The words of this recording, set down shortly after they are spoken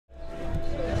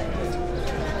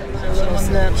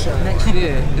snapshot. Next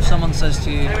year, if someone says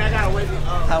to you, how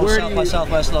was South by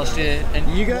Southwest last year, and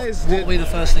you guys what will be the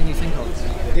first thing you think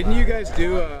of? Didn't you guys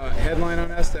do a headline on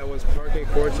us that was Parquet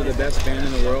Courts are the best band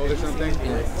in the world or something?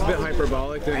 Yeah. It's a bit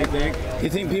hyperbolic, don't you think? You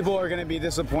think people are going to be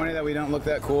disappointed that we don't look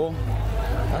that cool?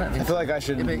 I don't think I feel like I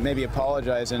should maybe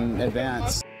apologize in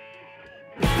advance.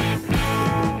 Twice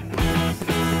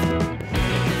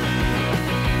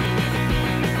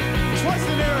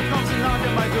an error comes and knock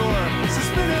at my door.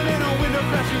 Suspended in a window,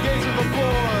 crashing gaze of the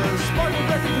floor. Sparking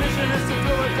recognition is to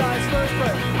throw it dies first,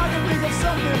 but I can think of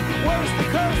something worse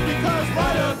the curse, because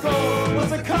light of gold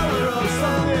was the color of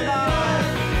something I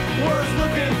was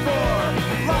looking for.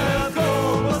 Light of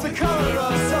gold was the color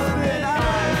of something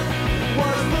I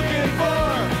was looking for.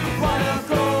 Light of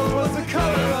gold was the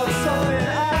color of something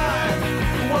I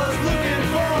was looking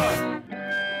for.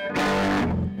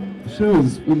 The show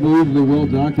is unbelievably well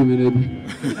documented.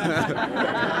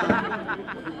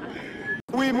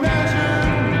 We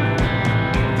measured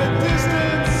the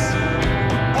distance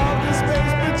of the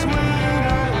space between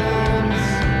islands,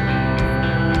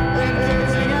 and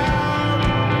gazing out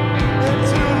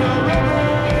into the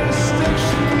river, stick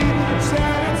sheet,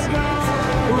 sand snow.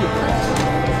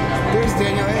 Here's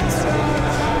Daniel Hicks.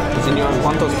 Señor,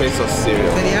 ¿cuántos pesos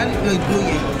cereal? Cereal lo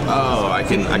incluye. Oh, I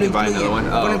can buy another one. Oh,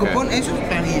 Con el okay. cupón eso te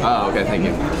planilla. Oh, okay, thank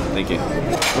you. Thank you.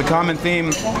 The common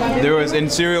theme, there was in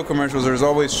cereal commercials, there was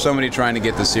always somebody trying to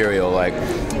get the cereal, like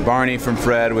Barney from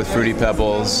Fred with Fruity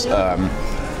Pebbles,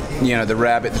 you know, the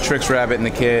rabbit, the Trix Rabbit and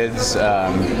the kids,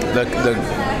 the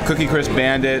Cookie Crisp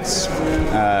Bandits,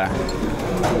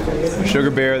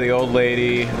 Sugar Bear, the old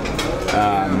lady,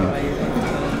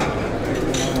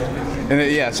 and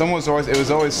yeah, it was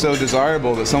always so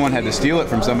desirable that someone had to steal it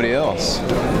from somebody else.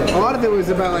 A lot of it was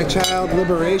about like child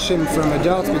liberation from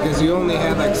adults, because you only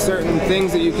had like certain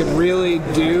things that you could really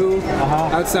do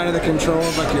outside of the control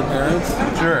of like your parents.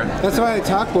 Sure. That's why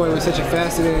Talk Boy was such a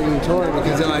fascinating toy,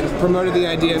 because it like promoted the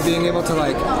idea of being able to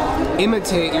like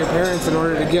imitate your parents in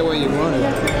order to get what you wanted.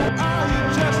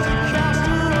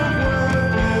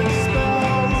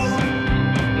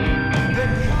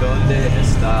 ¿Dónde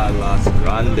están las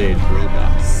grandes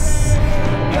drogas?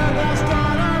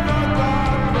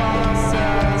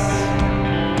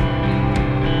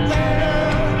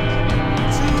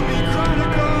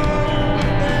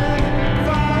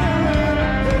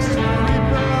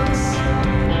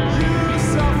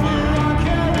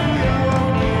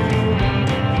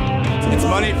 It's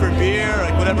money for beer,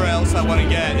 like whatever else I want to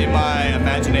get in my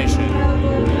imagination.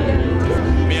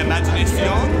 Mi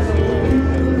imaginación?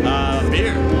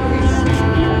 Beer.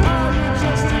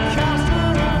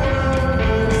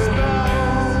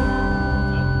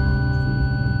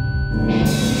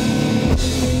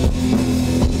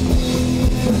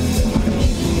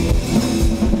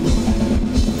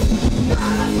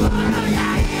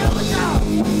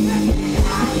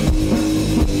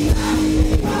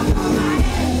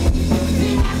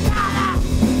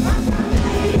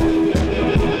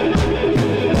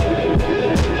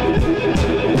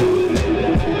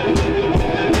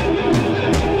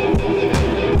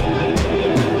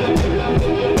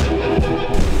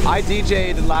 I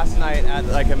DJ'd last night at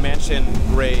like a mansion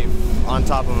rave on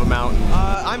top of a mountain.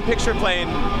 I'm picture plane,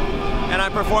 and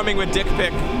I'm performing with Dick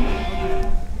Pick,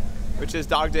 which is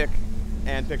dog dick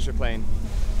and picture plane.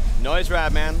 Noise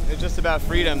rap, man. It's just about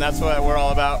freedom. That's what we're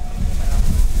all about.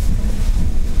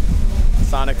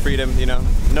 Sonic freedom, you know.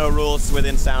 No rules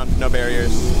within sound, no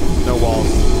barriers, no walls.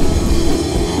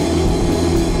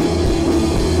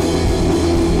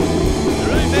 It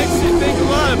really makes you think a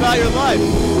lot about your life.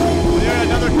 When you're in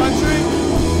another country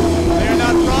that you're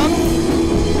not from,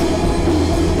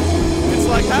 it's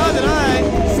like, how did I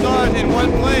start in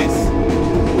one place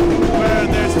where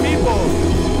there's people,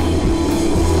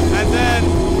 and then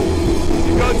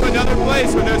you go to another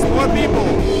place where there's more people?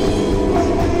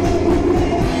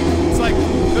 It's like,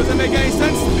 it doesn't make any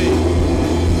sense to me.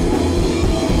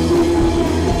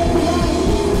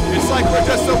 It's like we're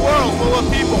just a world full of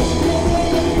people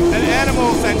and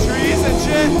animals and trees and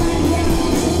shit.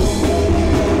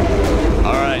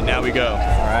 All right, now we go. All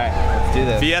right, let's do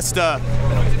this. Fiesta.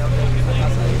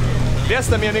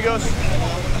 Fiesta, mi amigos.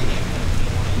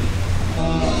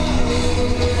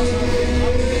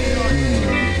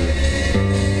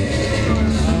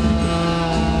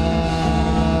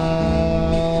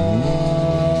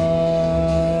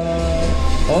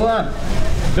 Hola,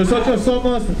 nosotros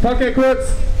somos Parquet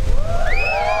Courts.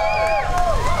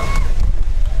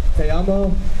 Te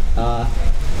amo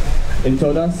en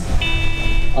todas,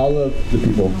 all of the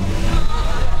people.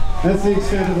 That's the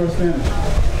extent of our Spanish.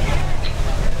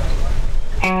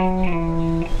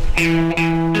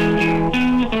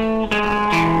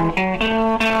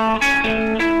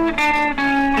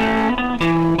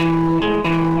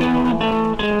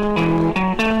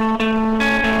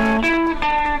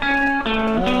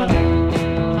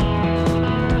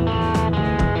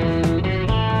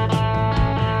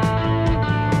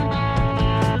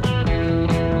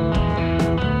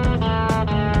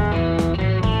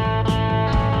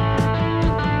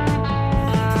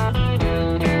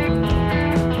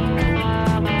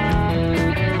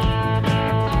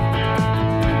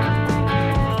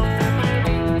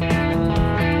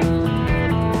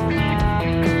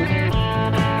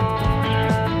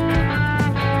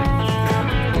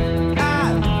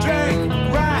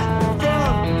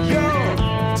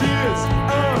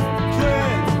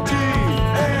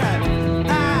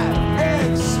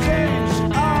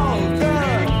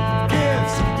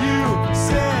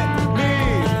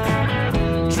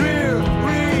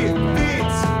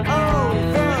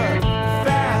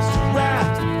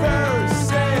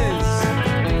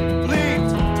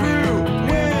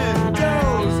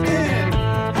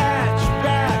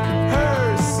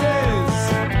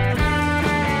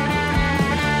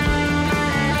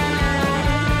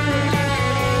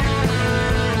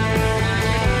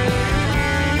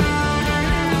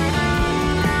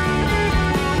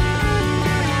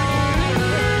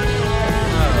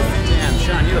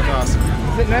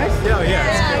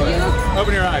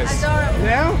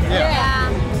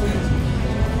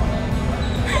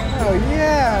 Oh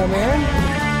yeah, man.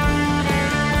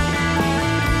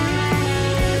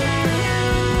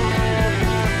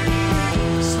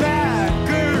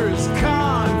 Snackers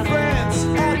conference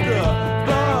at the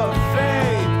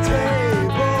buffet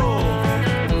table.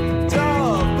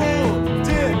 Double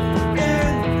dip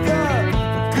in the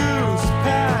goose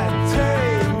pate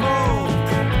mold.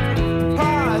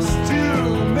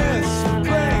 Posthumous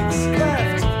pranks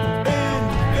left in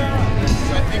the.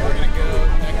 So I think we're gonna go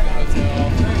back to the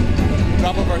hotel,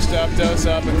 drop off our stuff, dose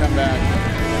up, and come back.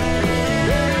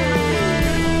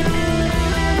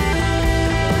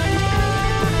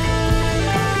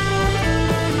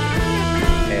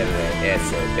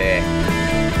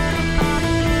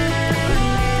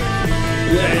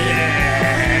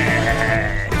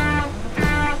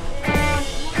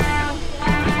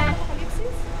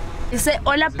 Dice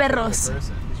hola perros.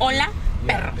 Hola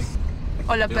perros.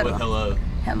 Hola perros. Hello.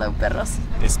 Hello perros.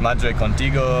 Es madre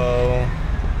contigo.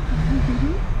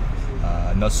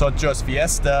 Nosotros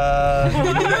fiesta.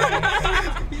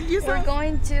 We're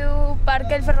going to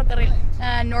Parque el Ferrocarril.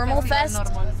 Normal Fest.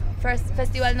 First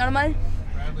Festival Normal.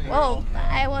 Well,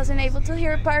 I wasn't able to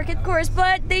hear Parquet Courts,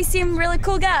 but they seem really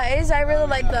cool guys. I really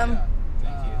like them.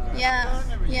 Yeah,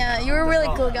 you were really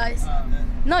cool guys.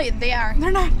 No, they are.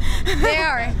 They're not. They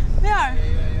are. They are.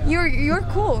 You're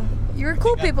cool. You're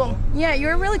cool people. Yeah,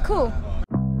 you're really cool.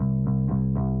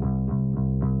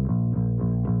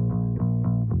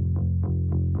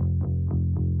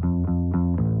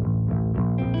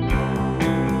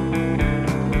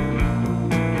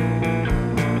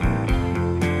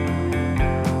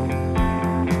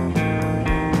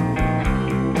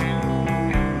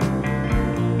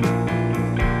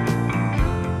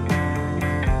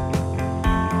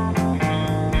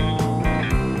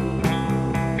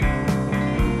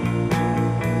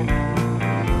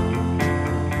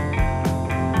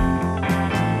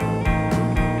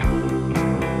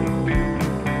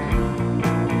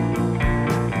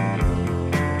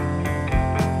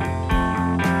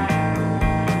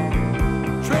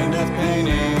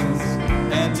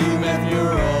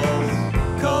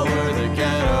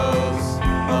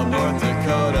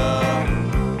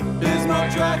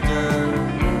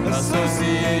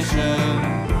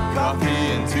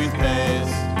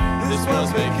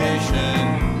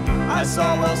 I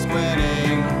saw while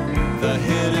squinting the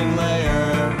hidden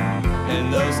layer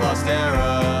in those lost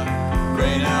era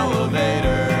grain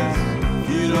elevators,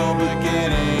 feudal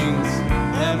beginnings,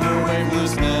 Emberwave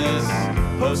looseness,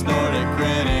 post-Nordic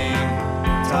grinning,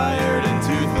 tired and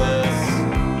toothless.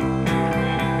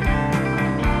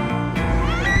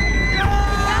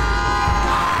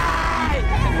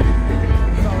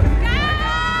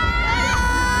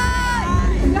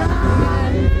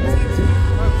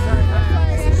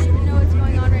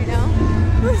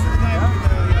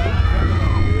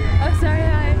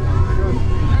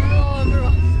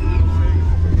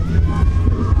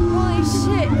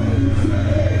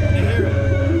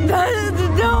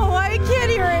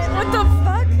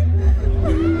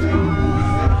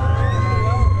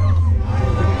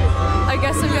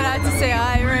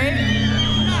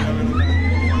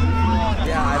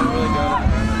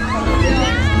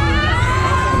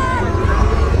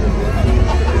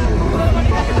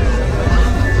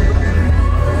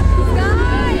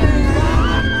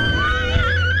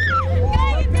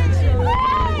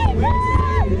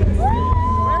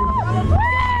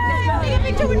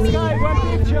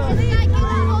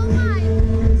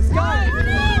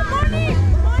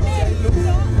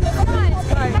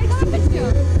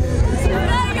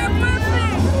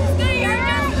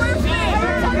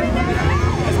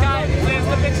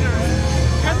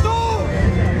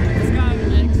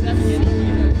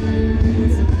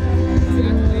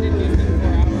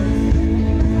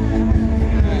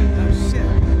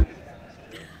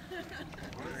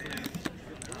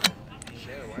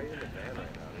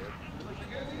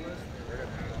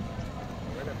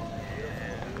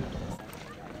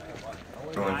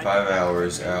 Going 5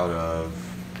 hours out of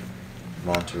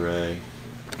Monterey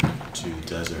to the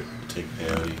desert to take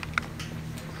peyote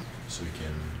so we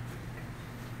can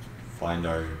find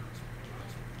our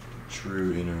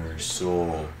true inner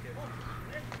soul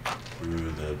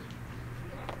through the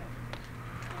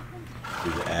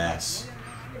ass.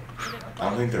 I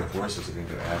don't think they're horses, I think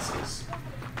they're asses.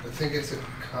 I think it's a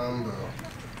combo.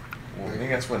 Well, I think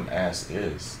that's what an ass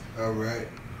is. Oh, right.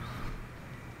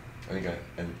 I think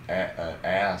an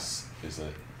ass is a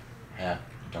half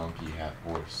donkey, half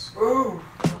horse. Ooh!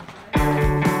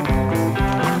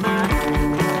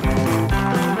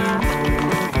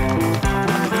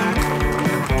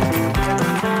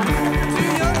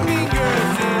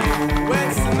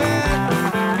 Wet cement,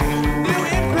 new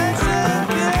impression,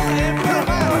 new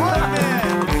impression.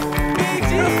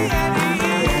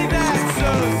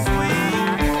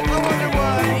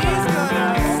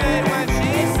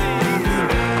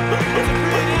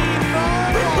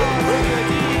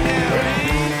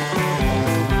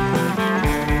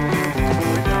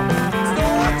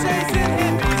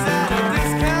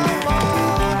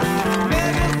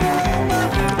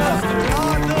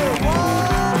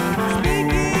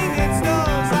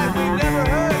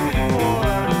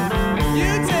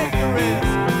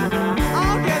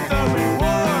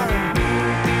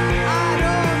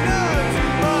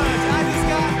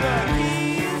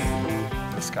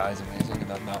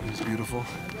 beautiful.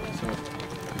 So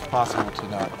if possible to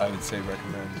not, I would say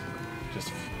recommend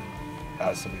just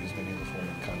as somebody who's been here before to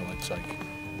kind of like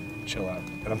chill out.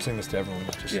 And I'm saying this to everyone,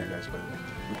 not just you guys, but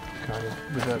kind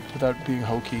of without being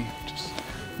hokey, just.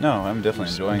 No, I'm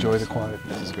definitely enjoy the quiet.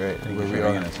 This is great. Thank where you we for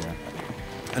are. bringing us here.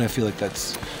 And I feel like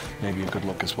that's maybe a good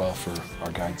look as well for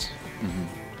our guides. Mm-hmm.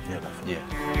 Yeah.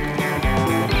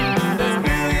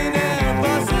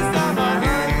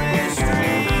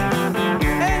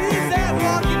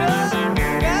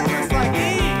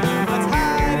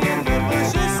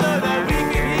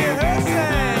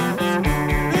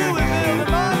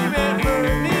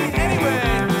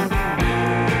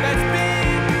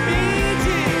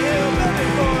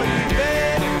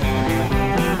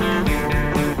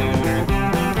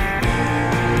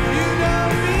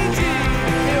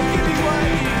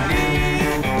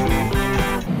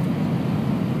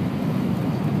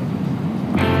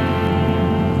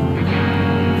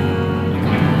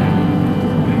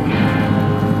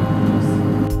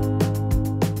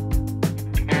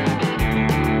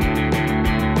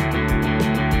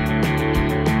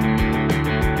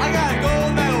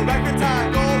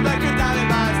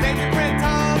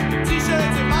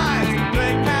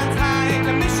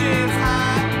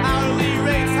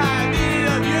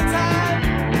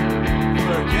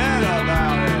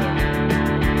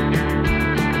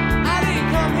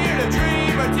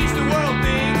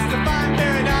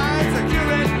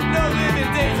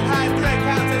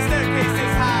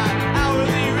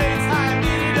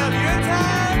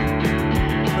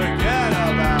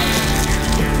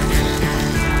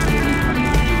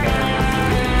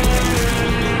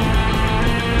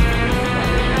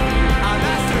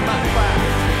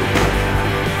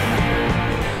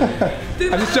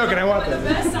 I'm just joking, I want that. The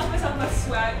best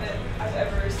swag that I've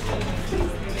ever seen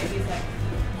is these like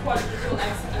quadruple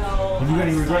XL. Have you got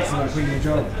any regrets about quitting your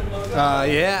job?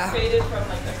 Yeah.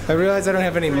 I realized I don't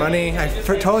have any money. I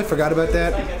totally forgot about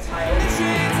that.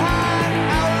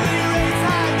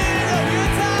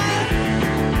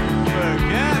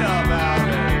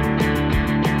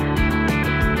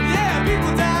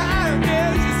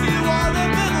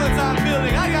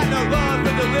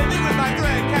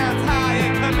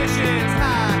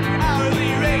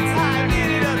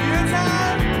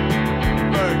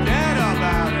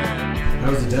 How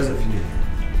was the desert for you?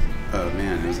 Oh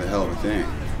man, it was a hell of a thing.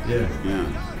 Yeah. Yeah.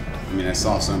 I mean, I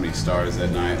saw so many stars that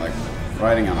night, like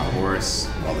riding on a horse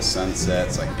while the sun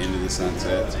sets, like into the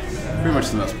sunset. It's pretty much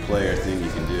the most player thing you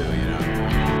can do, you know?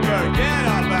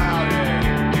 Forget about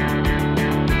it.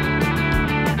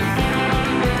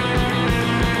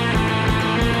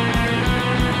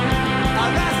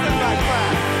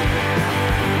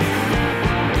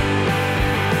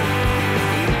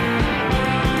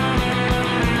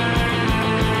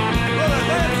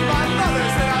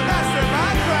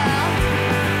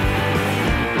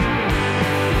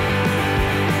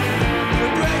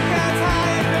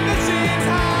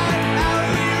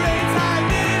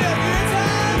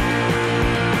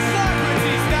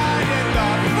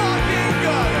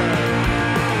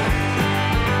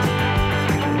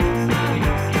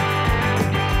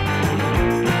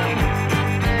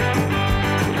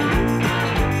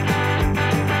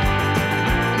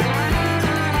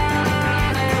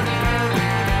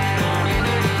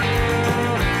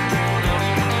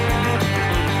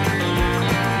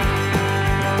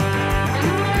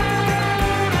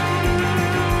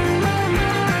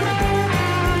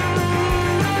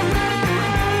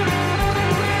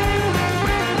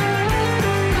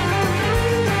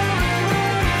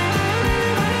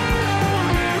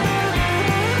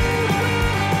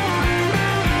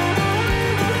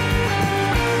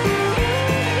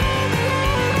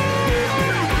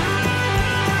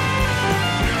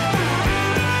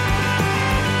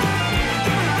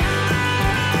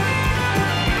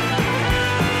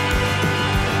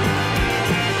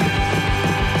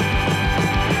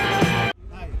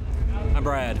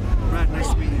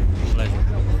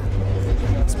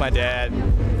 my dad.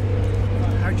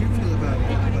 How'd you feel about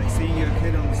it? Like seeing your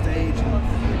kid on the stage?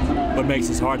 And... What makes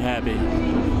his heart happy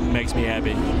makes me happy.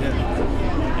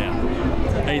 Yeah.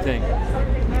 Yeah. Anything.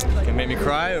 Can make me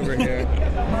cry over here.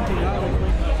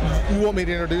 You want me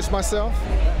to introduce myself?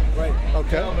 Right.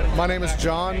 Okay. My name is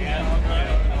John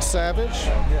Savage.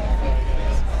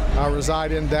 I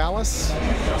reside in Dallas.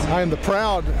 I am the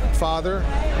proud father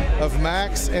of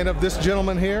Max and of this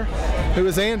gentleman here, who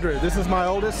is Andrew. This is my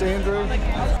oldest, Andrew.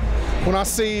 When I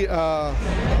see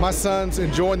my sons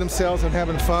enjoying themselves and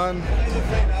having fun,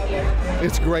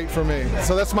 it's great for me.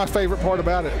 So that's my favorite part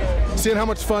about it, seeing how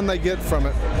much fun they get from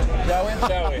it. Shall we?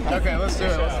 Shall we? Okay, let's do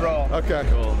it. Let's roll. Okay.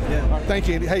 Cool. Yeah. Thank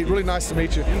you. Hey, really nice to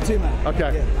meet you. You too, man.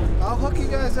 Okay. Yeah. I'll hook you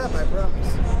guys up, I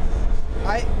promise.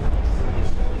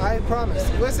 I promise.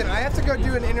 Listen, I have to go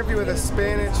do an interview with a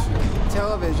Spanish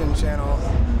television channel.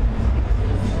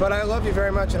 But I love you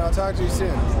very much, and I'll talk to you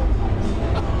soon.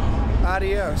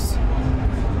 Adios.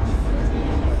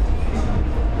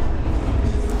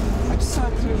 I just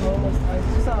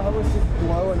saw a homeless dude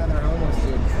blow another homeless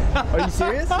dude. Are you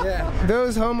serious? Yeah.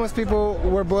 Those homeless people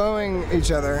were blowing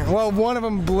each other. Well, one of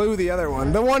them blew the other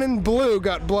one. The one in blue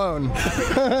got blown.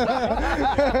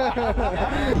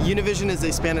 Univision is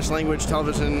a Spanish language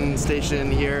television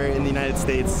station here in the United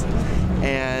States,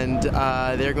 and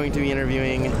they're going to be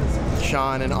interviewing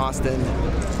Sean and Austin.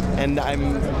 And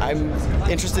I'm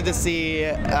interested to see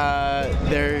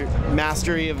their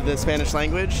mastery of the Spanish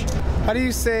language. How do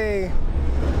you say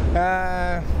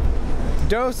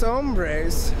dos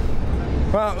hombres?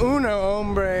 Well, uno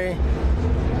hombre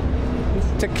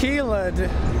tequila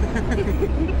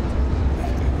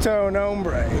to un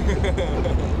hombre.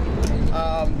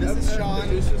 This is Sean.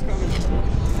 Plays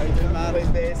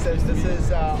bassist. This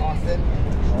is Austin.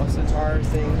 Guitar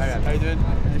sings. How you doing?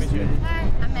 Nice to meet you. Hi,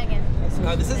 I'm Megan.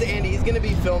 This is Andy. He's going to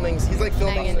be filming. He's like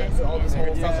filming all this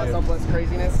whole Southwest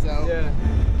craziness. So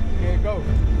yeah, go.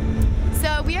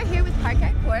 So we are here with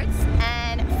Parquet Courts,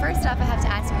 and first off, I have to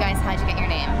ask you guys, how'd you get your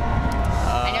name?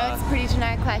 I know it's a pretty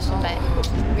generic question, but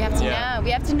we have to know. We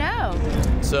have to know.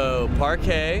 So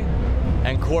parquet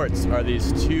and courts are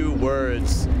these two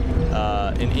words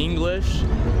in English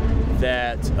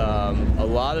that a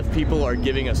lot of people are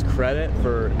giving us credit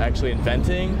for actually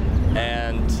inventing,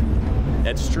 and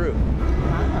it's true.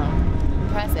 Wow,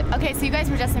 impressive. Okay, so you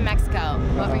guys were just in Mexico.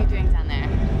 What were you doing down there?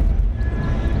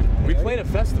 We played a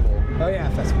festival. Oh yeah,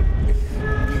 festival.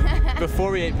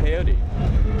 Before we ate peyote.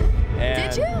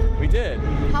 And did you? We did.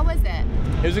 How was it?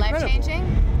 It was incredible. Life-changing?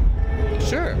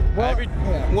 Sure.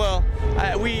 Well,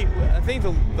 I think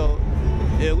it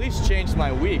at least changed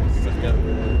my week.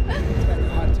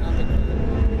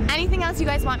 Anything else you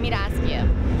guys want me to ask you? I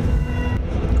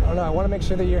don't know. I want to make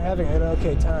sure that you're having an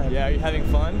okay time. Yeah, are you having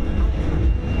fun?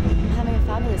 I'm having a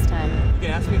fabulous time. You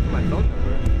can ask me for my phone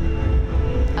number.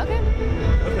 Okay.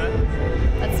 Okay.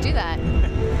 Let's do that.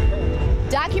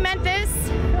 Document this.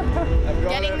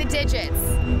 Getting the digits.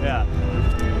 Yeah.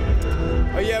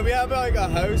 Oh yeah, we have like a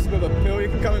house with a pool. You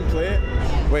can come and play it.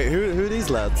 Wait, who are these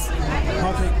lads?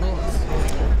 Parquet Courts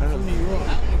from New York.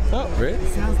 Oh, really?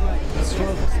 Sounds like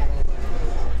Struggles.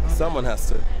 Someone has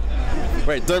to.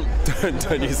 Wait, don't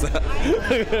use that.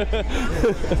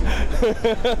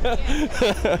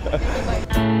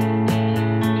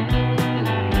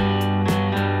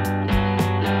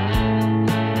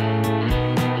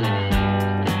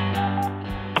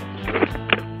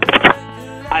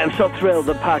 I am so thrilled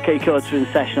that Parquet Courts are in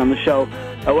session on the show.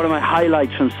 One of my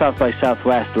highlights from South by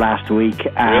Southwest last week,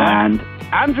 and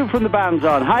Andrew from the band's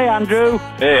on. Hi, Andrew.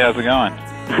 Hey, how's it going?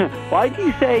 Why do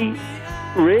you say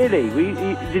really?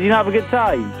 Did you not have a good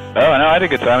time? Oh, no, I had a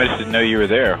good time. I just didn't know you were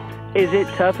there. Is it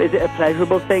tough? Is it a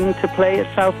pleasurable thing to play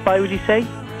at South by, would you say?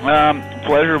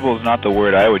 Pleasurable is not the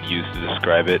word I would use to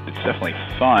describe it. It's definitely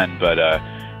fun, but it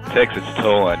takes its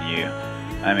toll on you.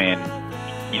 I mean,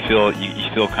 you feel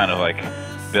kind of like a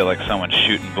bit like someone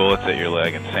shooting bullets at your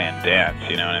leg and saying dance,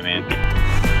 you know what I mean?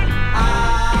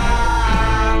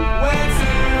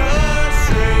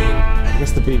 I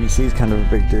guess the BBC is kind of a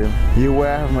big deal. Are you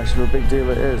aware how much of a big deal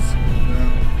it is?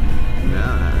 No,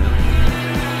 not really.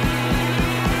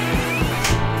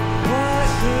 What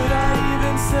could I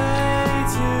even say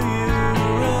to you,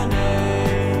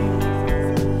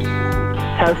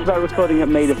 Renee? Tell us about recording at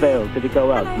Maida Vale. Did it go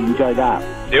well? Did you enjoy that?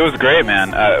 It was great,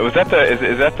 man. Was that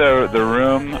is that the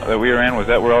room that we were in? Was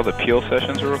that where all the Peel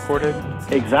sessions were recorded?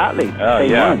 Exactly. Oh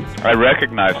Same yeah, one. I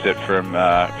recognized it from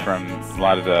a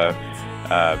lot of the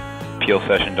Peel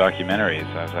session documentaries.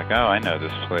 I was like, oh, I know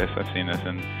this place. I've seen this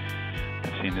in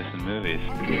movies.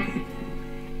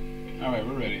 All right,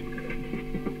 we're ready.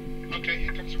 Okay,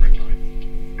 here comes the red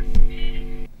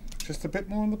line. Just a bit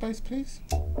more on the bass, please.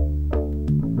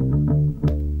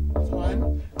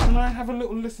 Fine. Can I have a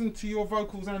little listen to your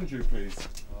vocals, Andrew, please?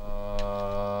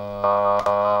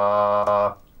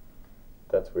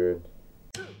 That's weird.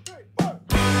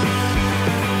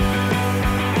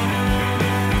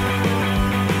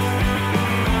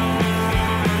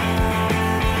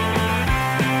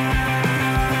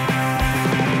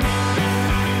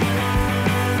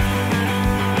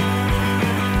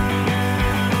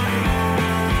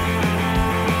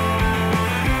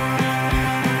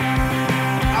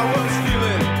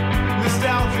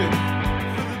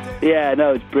 Yeah,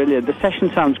 no, it's brilliant. The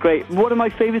session sounds great. One of my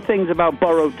favourite things about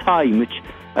Borrowed Time, which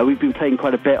we've been playing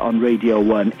quite a bit on Radio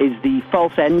 1. Is the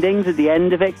false endings at the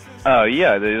end of it? Oh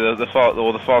yeah, the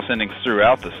false endings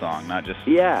throughout the song, not just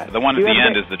the one at the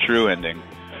end is the true ending.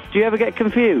 Do you ever get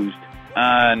confused?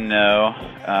 No,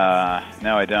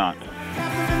 I don't.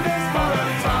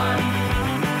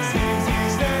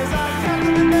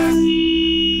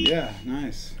 Yeah,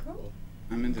 nice.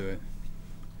 I'm into it.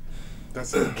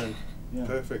 That's it then. Yeah.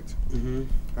 Perfect.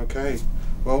 Okay.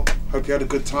 Well, hope you had a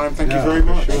good time. Thank you very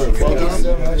much. Sure. Well done.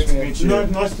 Nice to meet you. No,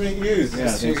 nice to meet you.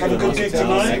 Have a good gig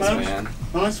tonight, man.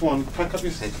 Nice one. Pack up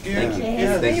your gear.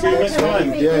 Yeah. See you next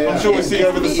time. I'm sure we'll see you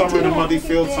over the summer in a muddy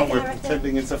field somewhere,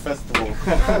 pretending it's a festival.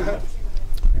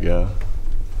 Yeah.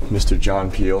 Mr.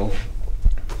 John Peel.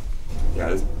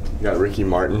 You got Ricky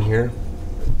Martin here.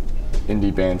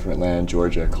 Indie band from Atlanta,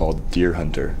 Georgia called Deer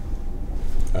Hunter.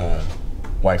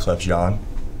 Wyclef Jean.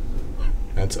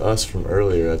 That's us from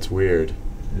earlier. That's weird.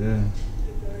 Yeah.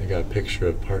 I got a picture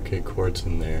of Parquet Courts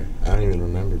in there. I don't even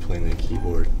remember playing the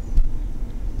keyboard.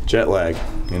 Jet lag,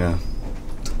 you know.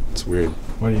 It's weird.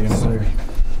 What are you gonna do?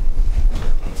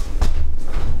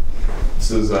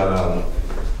 This is a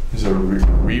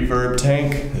reverb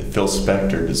tank that Phil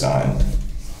Spector designed.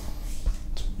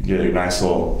 You get a nice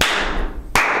little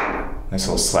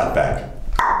slap back.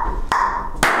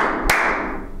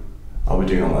 I'll be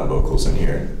doing all my vocals in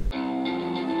here.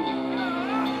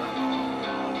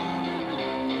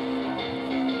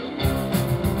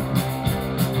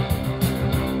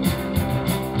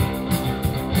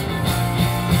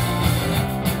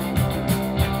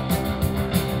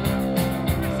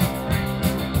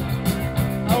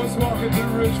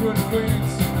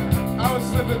 Queens. I was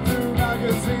slipping through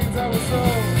magazines. I was so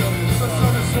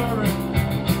sorry.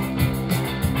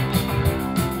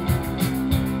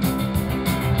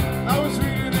 I was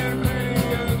reading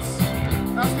ingredients,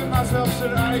 asking myself,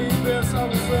 should I eat this? I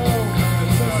was so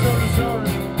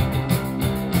sorry.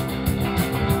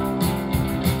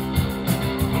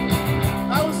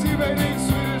 I was debating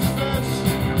Swedish fish,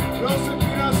 roasted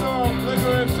peanuts on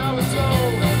licorice. I was so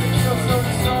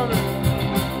sorry.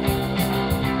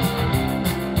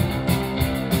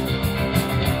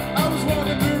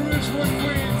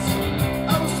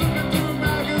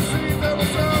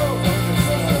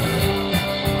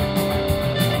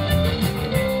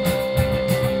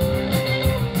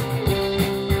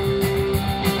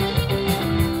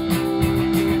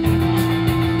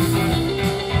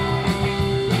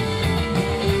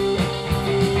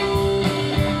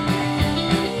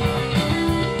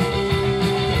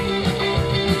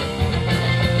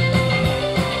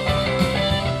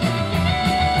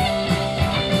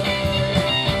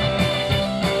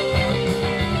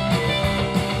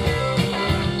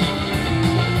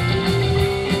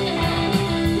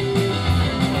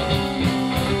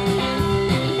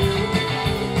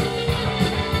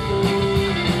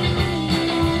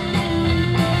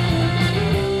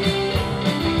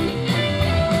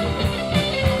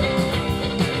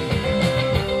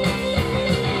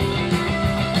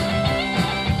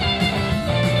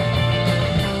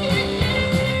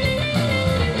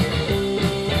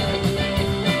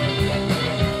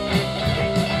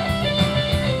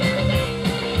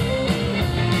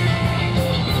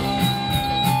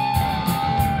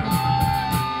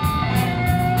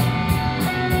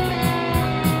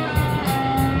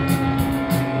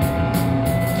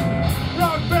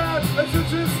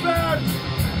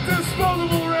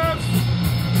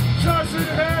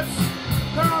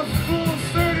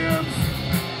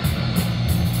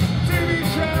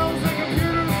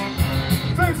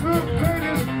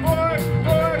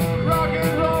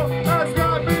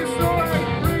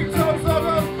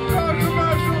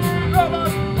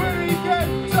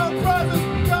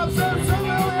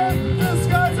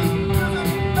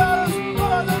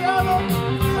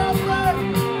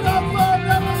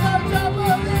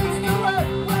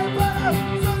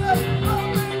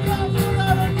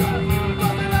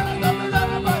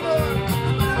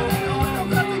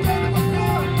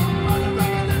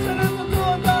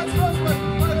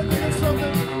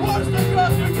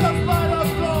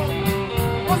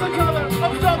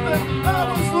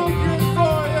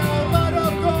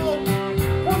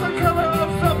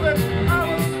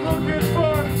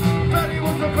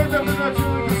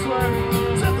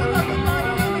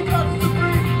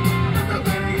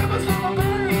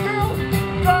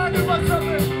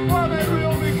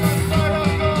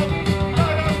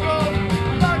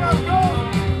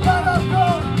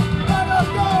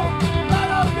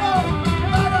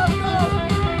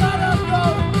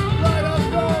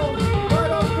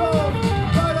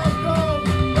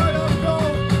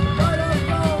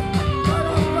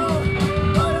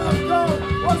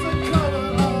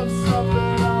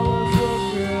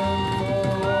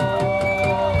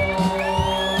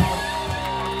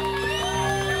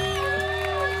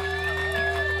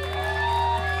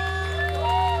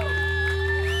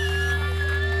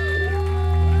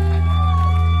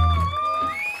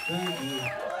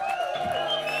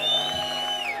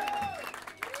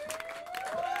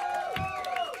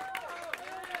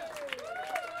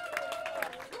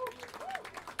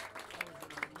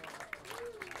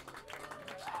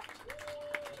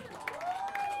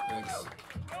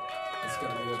 It's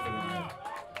gonna be good for tonight.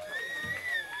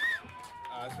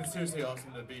 It's been seriously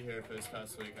awesome to be here for this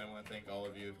past week. I want to thank all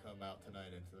of you who've come out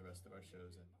tonight and to the rest of our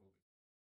shows. And